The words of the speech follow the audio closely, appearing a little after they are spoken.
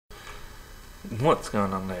What's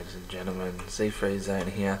going on, ladies and gentlemen? Z3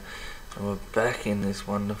 Zone here, and we're back in this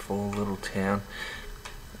wonderful little town.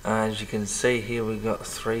 As you can see here, we got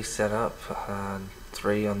three set up,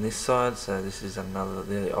 three on this side, so this is another,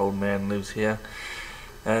 the old man lives here,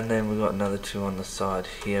 and then we got another two on the side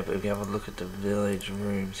here. But if you have a look at the village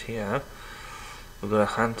rooms here, we've got a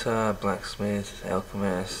hunter, a blacksmith,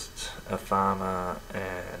 alchemist, a farmer,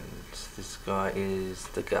 and this guy is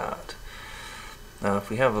the guard. Now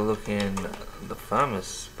if we have a look in the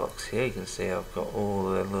farmer's box here, you can see I've got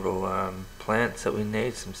all the little plants that we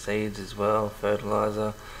need, some seeds as well,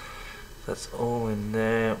 fertilizer. That's all in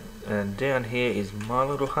there. And down here is my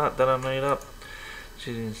little hut that I made up. As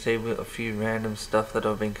you can see, we've got a few random stuff that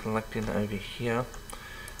I've been collecting over here.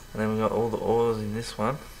 And then we've got all the oils in this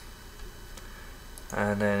one.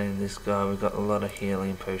 And then in this guy we've got a lot of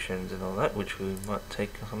healing potions and all that, which we might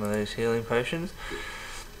take some of those healing potions.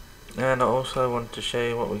 And I also want to show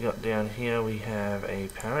you what we got down here. We have a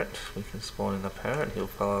parrot. We can spawn in a parrot. He'll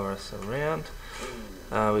follow us around.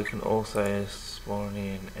 We can also spawn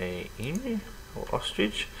in a emu or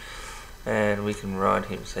ostrich, and we can ride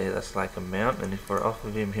him. See, that's like a mount, and if we're off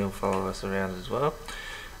of him, he'll follow us around as well.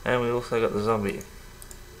 And we also got the zombie.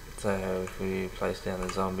 So if we place down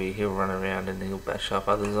the zombie, he'll run around and he'll bash up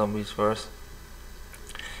other zombies for us.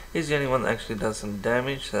 He's the only one that actually does some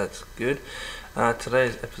damage, so that's good.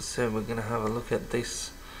 Today's episode we're going to have a look at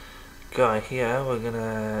this guy here. We're going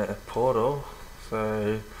to a portal,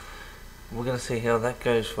 so we're going to see how that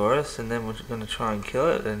goes for us, and then we're going to try and kill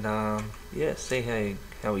it, and yeah, see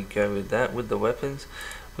how we go with that, with the weapons.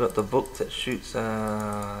 We've got the book that shoots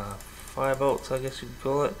firebolts, I guess you could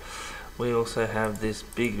call it. We also have this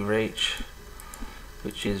big reach,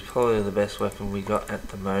 which is probably the best weapon we got at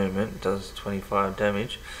the moment. It does 25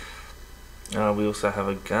 damage. We also have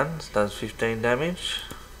a gun, it does 15 damage.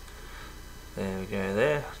 There we go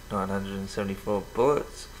there, 974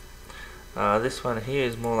 bullets. This one here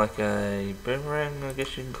is more like a boomerang, I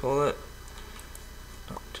guess you can call it.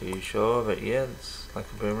 Not too sure, but yeah, it's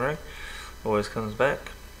like a boomerang. Always comes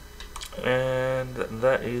back. And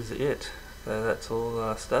that is it. So that's all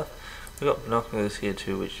our stuff. We got binoculars here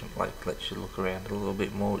too, which like lets you look around a little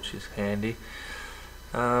bit more, which is handy.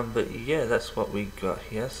 But yeah, that's what we got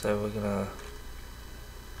here. So we're gonna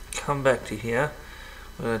come back to here.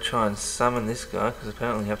 We're gonna try and summon this guy, because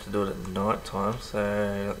apparently you have to do it at night time.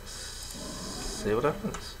 So let's see what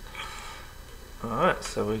happens. Alright,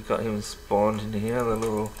 so we've got him spawned in here. The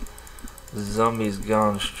little zombies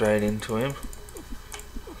going straight into him.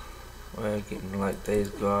 We're getting like these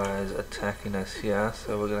guys attacking us here,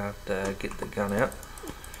 so we're gonna have to get the gun out.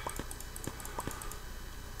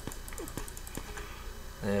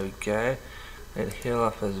 There we go. And heal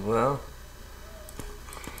up as well.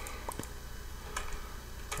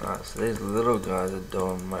 Right, so these little guys are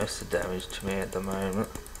doing most of the damage to me at the moment.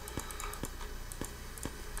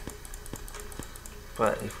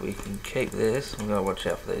 But if we can keep this, we're gonna watch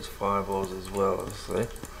out for these fireballs as well, obviously.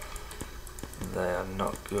 They are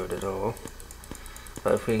not good at all.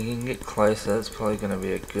 But if we can get closer, it's probably going to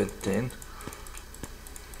be a good thing,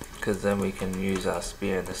 because then we can use our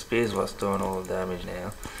spear, and the spear is what's doing all the damage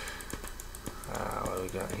now. What do we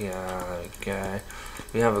got here? There we go.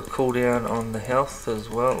 We have a cooldown on the health as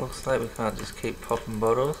well. It looks like we can't just keep popping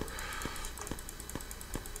bottles.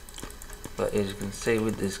 But as you can see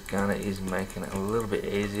with this gun, it is making it a little bit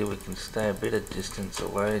easier. We can stay a bit of distance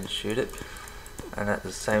away and shoot it. And at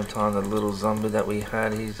the same time, the little zombie that we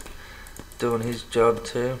had, he's doing his job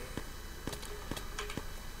too.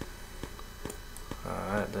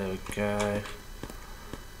 Alright, there we go.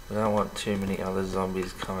 We don't want too many other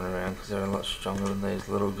zombies coming around, because they're a lot stronger than these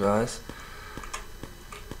little guys.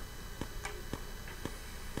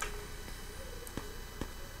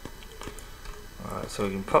 Alright, so we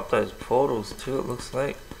can pop those portals too, it looks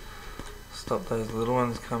like. Stop those little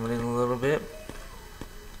ones coming in a little bit.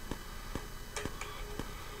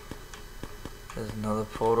 There's another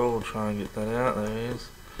portal, we'll try and get that out. There he is.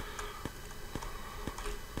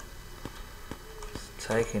 It's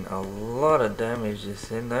taking a lot of damage this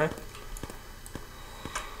in though.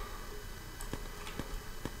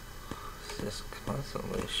 It's just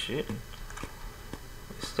constantly shooting.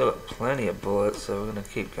 We've still got plenty of bullets, so we're going to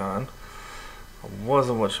keep going. I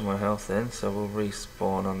wasn't watching my health then, so we'll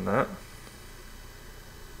respawn on that.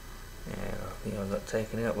 Yeah, I think I got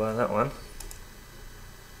taken out by that one.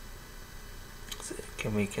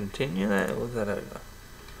 Can we continue that, or was that over?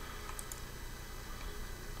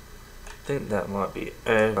 I think that might be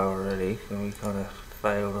over already, and we kind of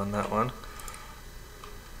failed on that one.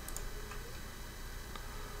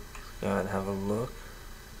 Let's go and have a look.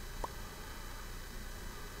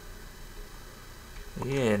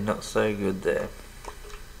 Yeah, not so good there.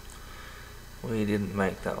 We didn't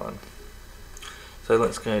make that one. So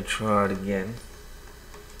let's go try it again.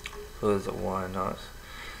 Because why not?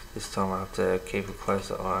 This time I have to keep a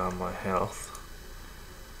closer eye on my health,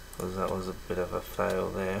 because that was a bit of a fail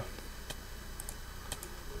there.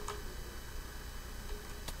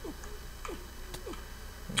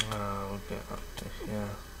 We'll get up to here.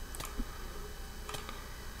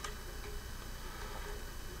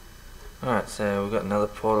 Alright, so we've got another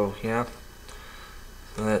portal here.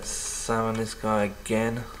 So let's summon this guy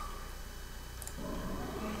again.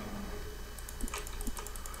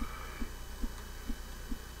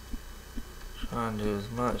 Try and do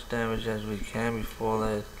as much damage as we can before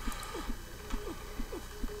those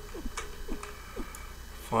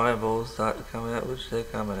fireballs start to come out, which they're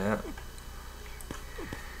coming out.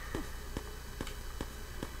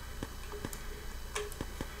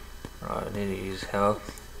 Right, I need to use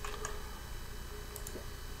health.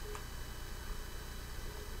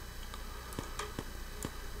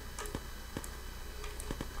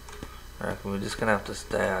 I reckon we're just going to have to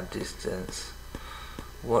stay our distance,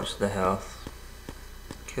 watch the health,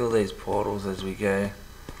 kill these portals as we go.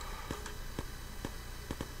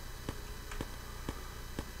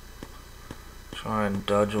 Try and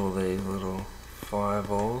dodge all these little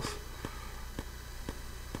fireballs.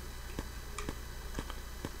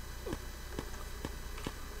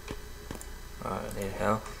 Right, I need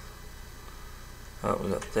health. Oh,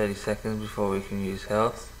 we've got 30 seconds before we can use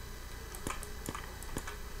health.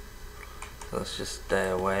 So let's just stay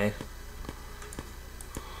away.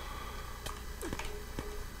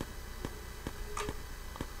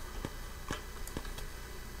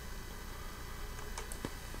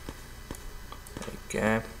 There we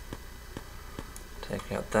go.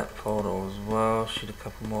 Take out that portal as well. Shoot a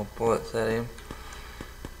couple more bullets at him.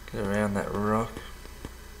 Get around that rock.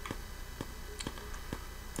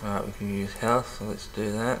 Alright, we can use health, so let's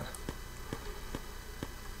do that.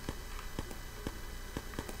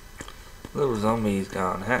 Little zombie's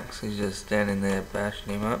going hacks, he's just standing there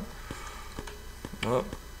bashing him up. Oh,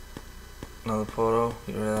 another portal,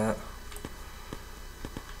 get rid of that.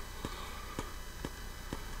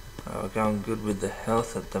 We're going good with the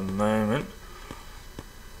health at the moment,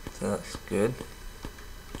 so that's good.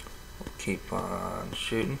 We'll keep on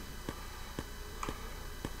shooting.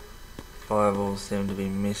 Fireballs seem to be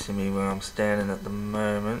missing me where I'm standing at the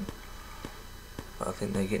moment. I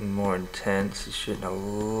think they're getting more intense. He's shooting a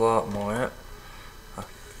lot more out. I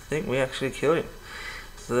think we actually killed him.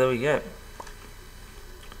 So there we go.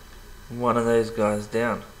 One of those guys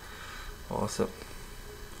down. Awesome.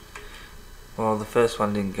 Well, the first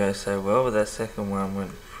one didn't go so well, but that second one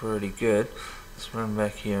went pretty good. Let's run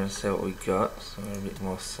back here and see what we got, so we're a bit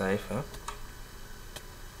more safer.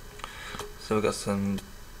 So we've got some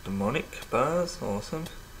demonic bars, awesome.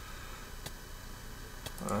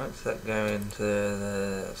 Alright, so that go into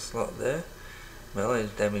the slot there. Melee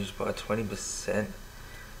is damaged by 20%.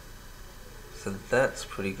 So that's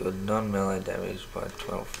pretty good. Non-melee damaged by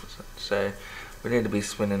 12%. So we need to be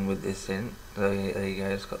swinging with this in. So there you go,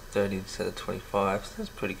 it's got 30 instead of 25, so that's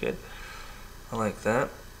pretty good. I like that.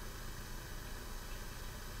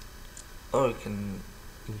 Oh, we can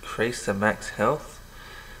increase the max health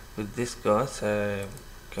with this guy, so I'm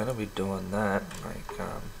gonna be doing that. Like,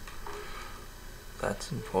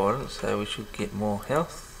 that's important, so we should get more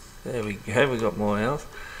health. There we go, we got more health.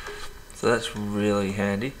 So that's really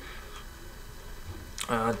handy.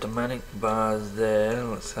 Demonic bars there,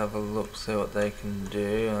 let's have a look, see what they can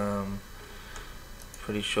do.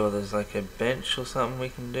 Pretty sure there's like a bench or something we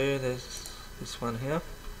can do. There's this one here.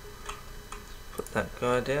 Put that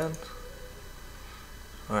guy down.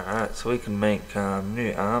 Alright, so we can make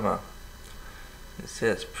new armor. You see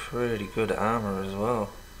it's pretty good armor as well.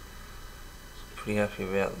 Pretty happy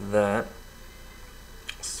about that.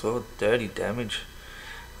 Sword 30 damage.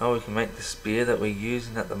 Oh, we can make the spear that we're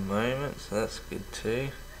using at the moment, so that's good too.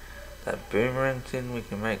 That boomerang thing, we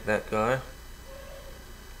can make that guy.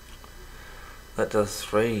 That does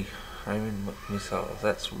 3 homing missiles,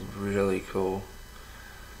 that's really cool.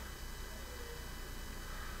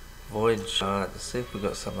 Void shard, let's see if we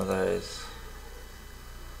got some of those.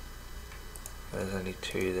 There's only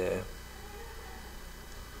 2 there.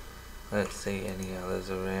 I don't see any others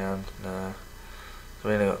around, no. So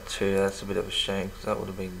we only got 2, that's a bit of a shame because that would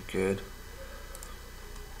have been good.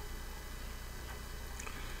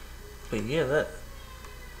 But yeah, that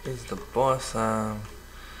is the boss.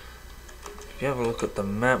 If you have a look at the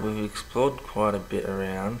map, we've explored quite a bit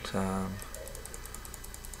around. You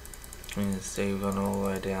can see we've gone all the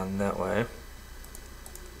way down that way.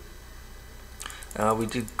 We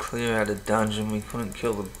did clear out a dungeon. We couldn't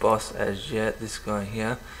kill the boss as yet, this guy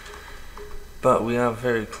here. But we are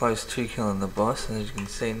very close to killing the boss, and as you can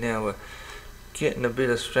see now we're getting a bit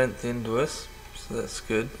of strength into us, so that's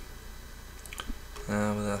good.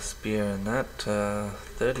 With our spear and that,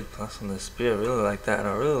 30 plus on the spear, I really like that, and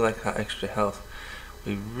I really like our extra health.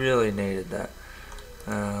 We really needed that.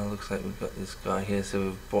 Looks like we've got this guy here, so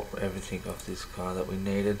we've bought everything off this guy that we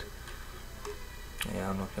needed.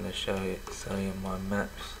 Yeah, I'm not going to show you my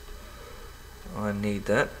maps. I need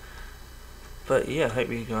that. But yeah, I hope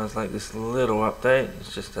you guys like this little update.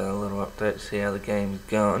 It's just a little update to see how the game's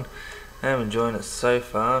going. I'm enjoying it so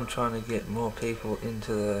far. I'm trying to get more people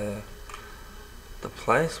into the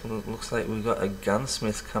place. Well, it looks like we've got a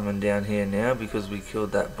gunsmith coming down here now because we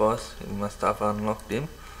killed that boss. We must have unlocked him.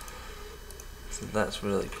 So that's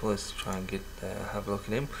really cool. Let's try and get have a look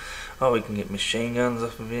at him. Oh, we can get machine guns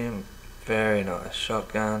off of him. Very nice.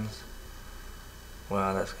 Shotguns.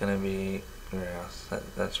 Wow, that's going to be grouse.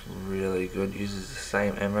 That's really good. Uses the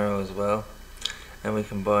same ammo as well. And we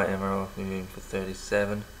can buy ammo off of him for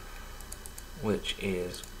 37, which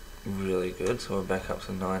is really good. So we're back up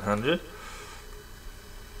to 900.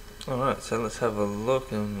 Alright, so let's have a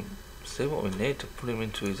look and see what we need to put him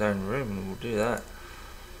into his own room, and we'll do that.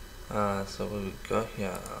 So what we got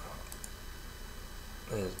here?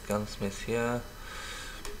 There's gunsmith here.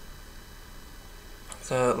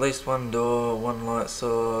 So at least one door, one light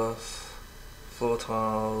source, floor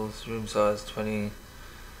tiles, room size 20,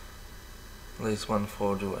 at least one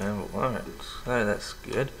forgeable anvil. Alright, so that's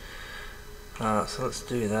good. So let's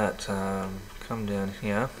do that. Come down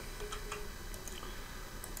here.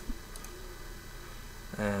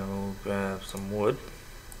 And we'll grab some wood.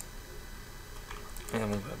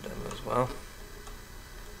 And we'll grab them as well.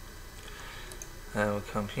 And we'll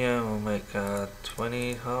come here and we'll make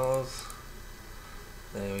 20 tiles.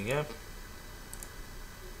 There we go.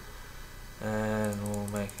 And we'll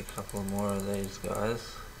make a couple more of these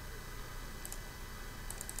guys.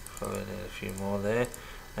 Probably need a few more there.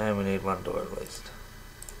 And we need one door at least.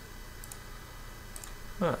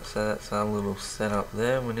 Right, so that's our little setup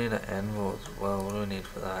there. We need an anvil as well. What do we need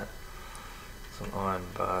for that? Some iron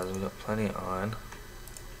bars. We've got plenty of iron.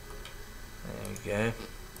 There we go.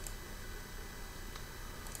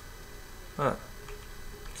 Right,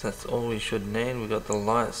 so that's all we should need. We've got the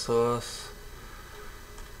light source.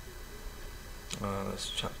 Let's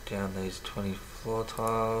chuck down these 20 floor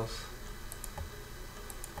tiles.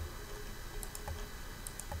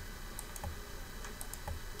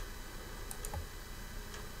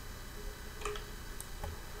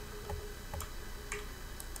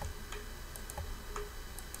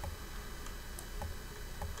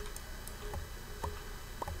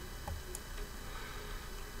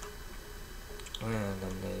 And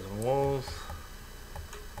then there's walls.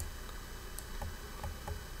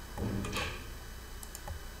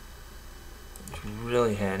 It's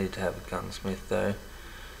really handy to have a gunsmith though.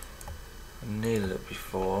 I needed it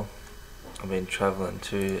before. I've been travelling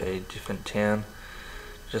to a different town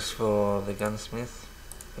just for the gunsmith.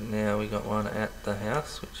 But now we got one at the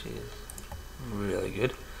house, which is really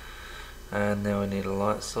good. And now we need a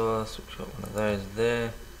light source, which got one of those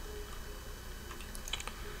there.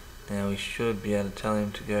 Now we should be able to tell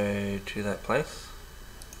him to go to that place.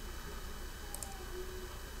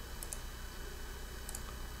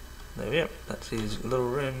 There we go, that's his little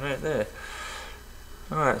room right there.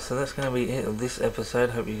 Alright, so that's going to be it of this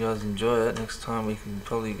episode. Hope you guys enjoy it. Next time we can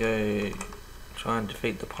probably go try and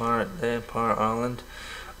defeat the pirate there, Pirate Island.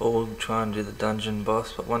 Or we'll try and do the dungeon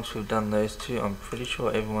boss. But once we've done those two, I'm pretty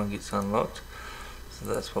sure everyone gets unlocked. So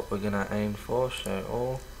that's what we're going to aim for, show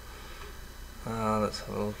all. Let's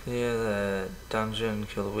have a look here. The dungeon,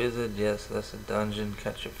 kill the wizard. Yes, that's a dungeon.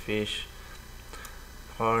 Catch a fish.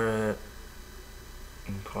 Pirate.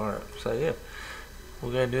 And pirate. So yeah,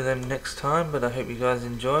 we're going to do them next time. But I hope you guys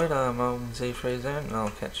enjoyed. I'm Z Free Zone, and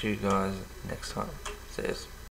I'll catch you guys next time. See you.